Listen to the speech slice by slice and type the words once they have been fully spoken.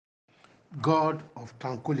God of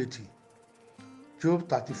tranquility. Job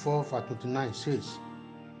 34 verse 29 says,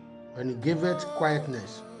 when he giveth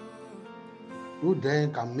quietness, who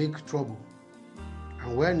then can make trouble?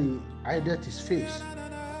 And when he hideth his face,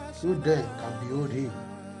 who then can behold him?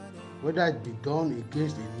 Whether it be done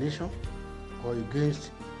against a nation or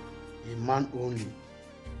against a man only.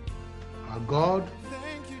 Our God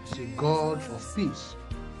is a God of peace.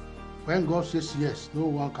 When God says yes, no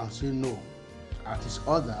one can say no. At his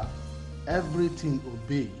order, everything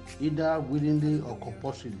obey, either willingly or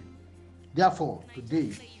compulsively. Therefore,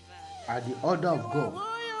 today, at the order of God,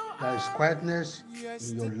 there is quietness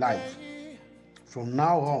in your life. From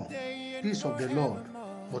now on, peace of the Lord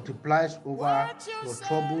multiplies over your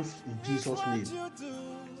troubles in Jesus' name.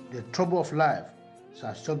 The trouble of life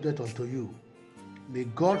shall subject unto you. May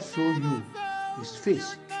God show you his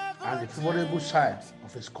face and the favorable side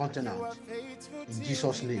of his countenance in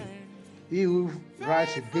Jesus' name. He who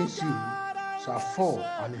rise against you shall fall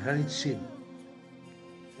and inherit shame.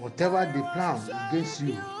 Whatever they plan against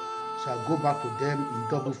you shall go back to them in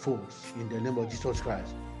double folds in the name of Jesus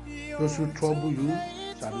Christ. Those who trouble you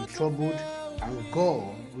shall be troubled, and God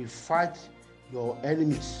will fight your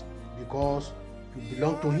enemies because you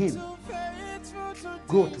belong to him.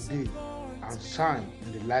 Go today and shine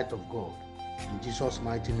in the light of God. In Jesus'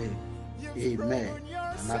 mighty name, amen,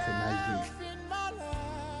 and have a nice day.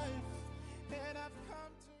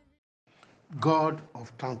 God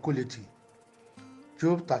of tranquility.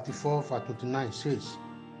 Job 34 verse 29 says,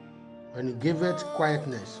 when he giveth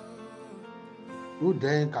quietness, who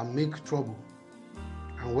then can make trouble?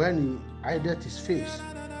 And when he hideth his face,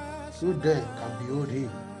 who then can behold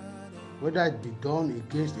him? Whether it be done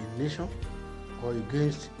against a nation or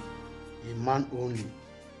against a man only.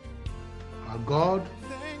 Our God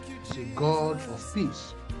is a God of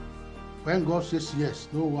peace. When God says yes,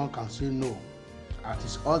 no one can say no. At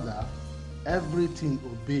his order, everything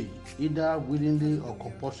obey, either willingly or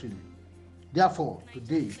compulsively. Therefore,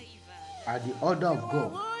 today, at the order of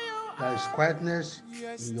God, there is quietness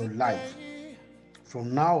in your life.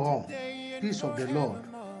 From now on, peace of the Lord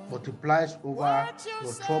multiplies over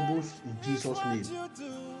your troubles in Jesus' name.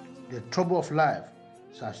 The trouble of life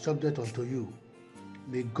shall subject unto you.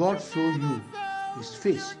 May God show you his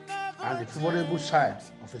face and the favorable side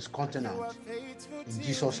of his countenance in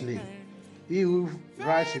Jesus' name. He who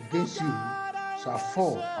rise against you shall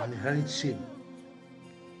fall and inherit shame.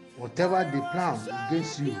 Whatever they plan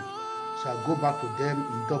against you shall go back to them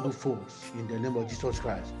in double folds in the name of Jesus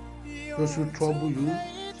Christ. Those who trouble you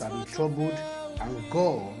shall be troubled, and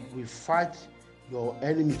God will fight your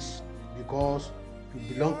enemies because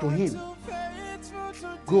you belong to him.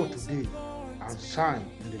 Go today and shine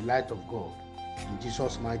in the light of God. In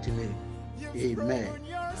Jesus' mighty name, amen,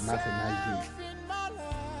 and have a nice day.